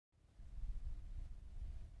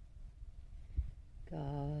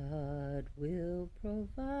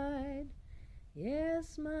provide.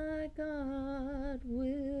 Yes, my God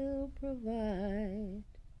will provide.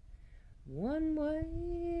 One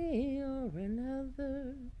way or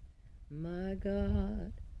another, my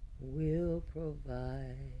God will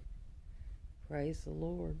provide. Praise the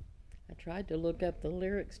Lord. I tried to look up the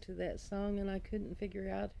lyrics to that song and I couldn't figure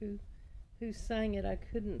out who sang it. I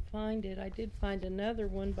couldn't find it. I did find another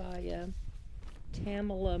one by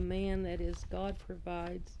Tamala Mann, that is God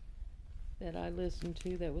Provides, that I listened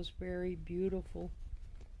to that was very beautiful.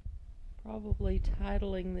 Probably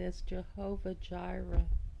titling this Jehovah Jireh.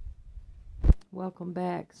 Welcome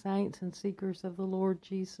back, saints and seekers of the Lord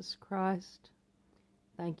Jesus Christ.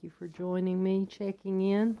 Thank you for joining me, checking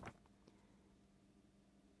in.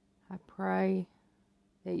 I pray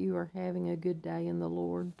that you are having a good day in the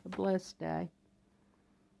Lord, a blessed day,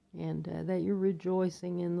 and that you're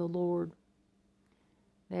rejoicing in the Lord,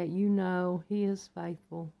 that you know He is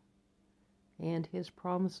faithful and His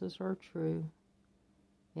promises are true,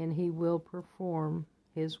 and He will perform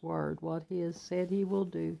His word. What He has said He will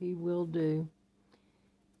do, He will do.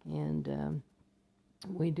 And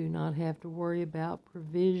we do not have to worry about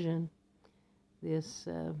provision. This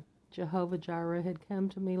Jehovah Jireh had come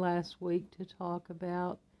to me last week to talk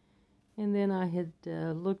about, and then I had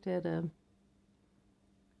looked at a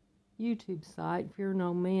YouTube site, Fear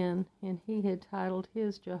No Man, and he had titled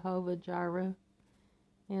his Jehovah Jireh,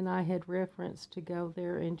 and I had referenced to go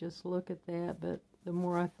there and just look at that, but the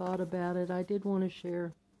more I thought about it, I did want to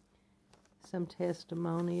share some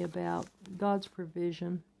testimony about God's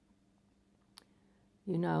provision.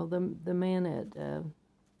 You know, the man at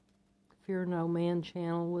Fear No Man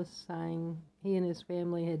channel was saying he and his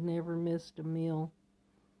family had never missed a meal.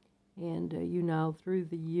 And, you know, through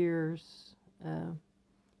the years,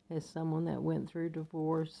 as someone that went through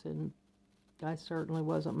divorce, and I certainly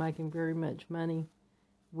wasn't making very much money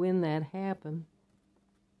when that happened,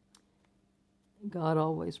 God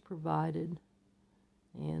always provided.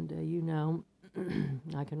 And, you know,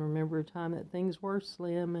 I can remember a time that things were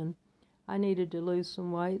slim and I needed to lose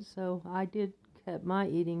some weight, so I did cut my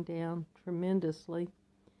eating down tremendously,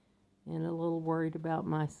 and a little worried about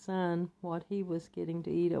my son, what he was getting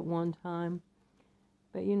to eat at one time.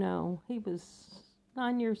 But, you know, he was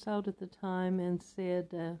 9 years old at the time and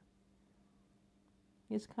said,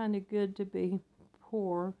 it's kind of good to be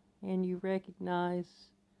poor and you recognize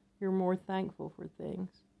you're more thankful for things.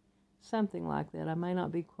 Something like that. I may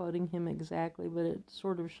not be quoting him exactly, but it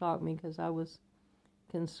sort of shocked me because I was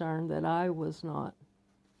concerned that I was not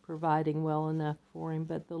providing well enough for him,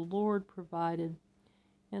 but the Lord provided.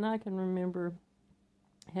 And I can remember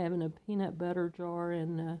having a peanut butter jar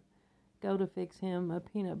and go to fix him a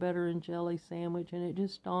peanut butter and jelly sandwich, and it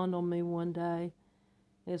just dawned on me one day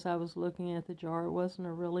as I was looking at the jar. It wasn't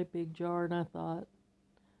a really big jar, and I thought,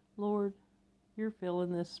 Lord, you're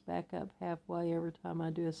filling this back up halfway every time I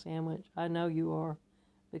do a sandwich. I know you are,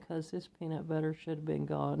 because this peanut butter should have been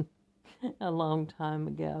gone a long time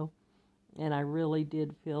ago. And I really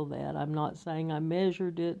did feel that. I'm not saying I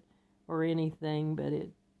measured it or anything, but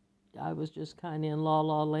I was just kind of in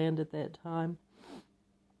la-la land at that time.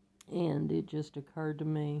 And it just occurred to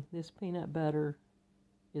me, this peanut butter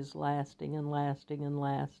is lasting and lasting and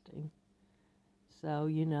lasting. So,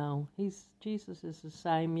 you know, Jesus is the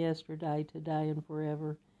same yesterday, today, and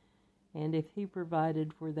forever. And if He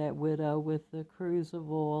provided for that widow with the cruse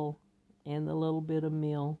of oil and the little bit of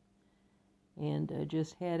meal, and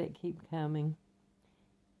just had it keep coming,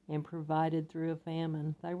 and provided through a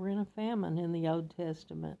famine. They were in a famine in the Old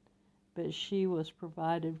Testament, but she was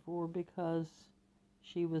provided for because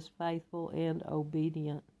she was faithful and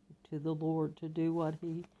obedient to the Lord to do what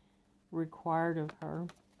He required of her.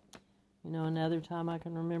 You know, another time I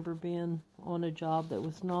can remember being on a job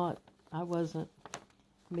that I wasn't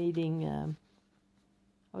meeting,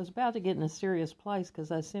 I was about to get in a serious place because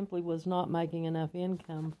I simply was not making enough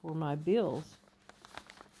income for my bills.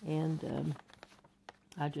 And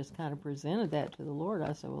I just kind of presented that to the Lord.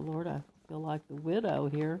 I said, well, Lord, I feel like the widow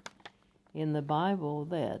here in the Bible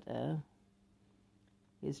that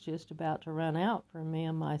is just about to run out for me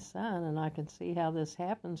and my son, and I can see how this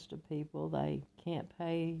happens to people. They can't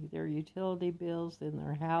pay their utility bills, then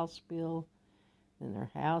their house bill, then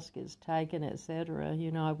their house gets taken, etc.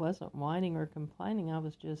 You know, I wasn't whining or complaining. I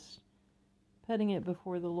was just putting it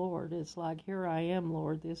before the Lord. It's like, here I am,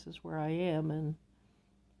 Lord, this is where I am, and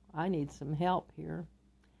I need some help here.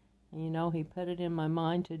 And, you know, He put it in my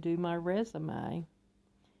mind to do my resume.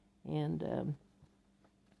 And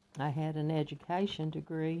I had an education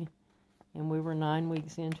degree, and we were 9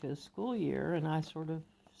 weeks into a school year, and I sort of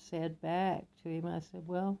said back to him, I said,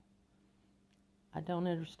 well, I don't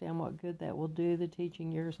understand what good that will do. The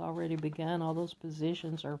teaching year's already begun. All those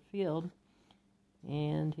positions are filled.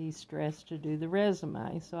 And he stressed to do the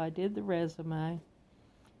resume. So I did the resume,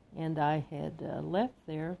 and I had left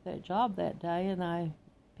that job that day, and I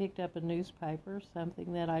picked up a newspaper,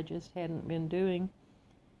 something that I just hadn't been doing,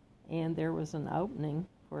 and there was an opening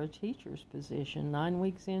for a teacher's position 9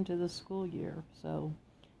 weeks into the school year. So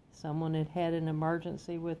someone had an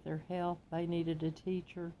emergency with their health. They needed a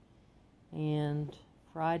teacher, and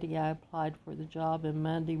Friday I applied for the job, and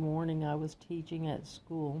Monday morning I was teaching at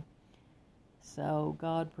school. So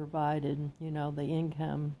God provided. The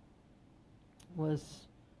income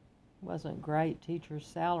wasn't great, teacher's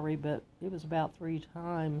salary, but it was about 3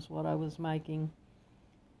 times what I was making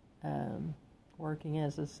working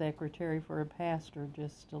as a secretary for a pastor.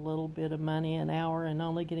 Just a little bit of money an hour and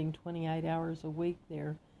only getting 28 hours a week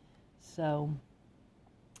there. So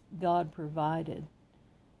God provided.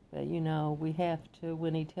 But we have to,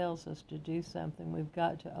 when he tells us to do something, we've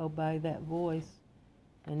got to obey that voice.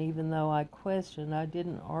 And even though I questioned, I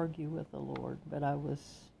didn't argue with the Lord, but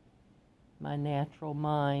my natural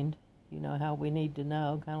mind, how we need to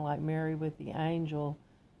know, kind of like Mary with the angel,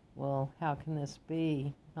 well, how can this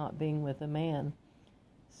be, not being with a man?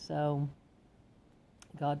 So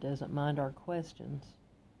God doesn't mind our questions.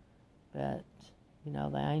 But,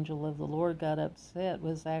 the angel of the Lord got upset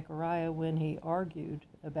with Zechariah when he argued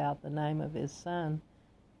about the name of his son,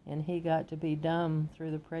 and he got to be dumb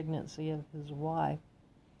through the pregnancy of his wife,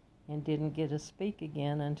 and didn't get to speak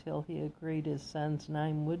again until he agreed his son's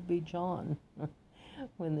name would be John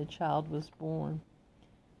when the child was born.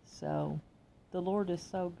 So the Lord is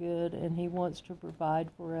so good, and he wants to provide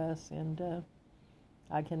for us. And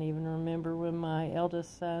I can even remember when my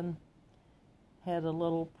eldest son had a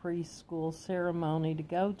little preschool ceremony to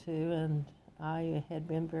go to, and I had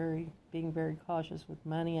been being very cautious with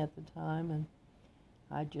money at the time, and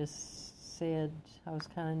I just said I was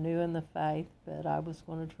kind of new in the faith, but I was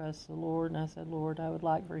going to trust the Lord, and I said, Lord, I would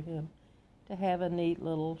like for him to have a neat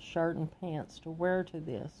little shirt and pants to wear to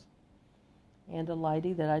this. And a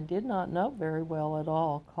lady that I did not know very well at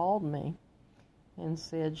all called me and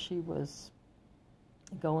said she was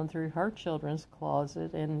going through her children's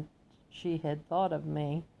closet, and she had thought of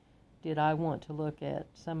me. Did I want to look at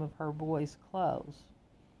some of her boys' clothes?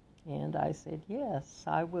 And I said, yes,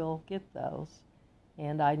 I will get those.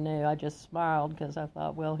 And I knew, I just smiled because I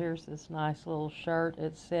thought, well, here's this nice little shirt,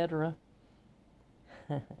 etc.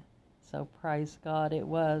 So praise God, it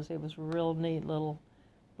was a real neat little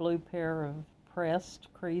blue pair of pressed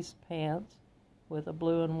creased pants with a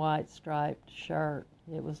blue and white striped shirt.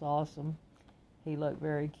 It was awesome. He looked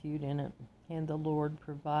very cute in it, and the Lord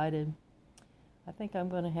provided. I think I'm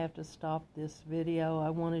going to have to stop this video. I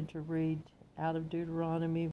wanted to read out of Deuteronomy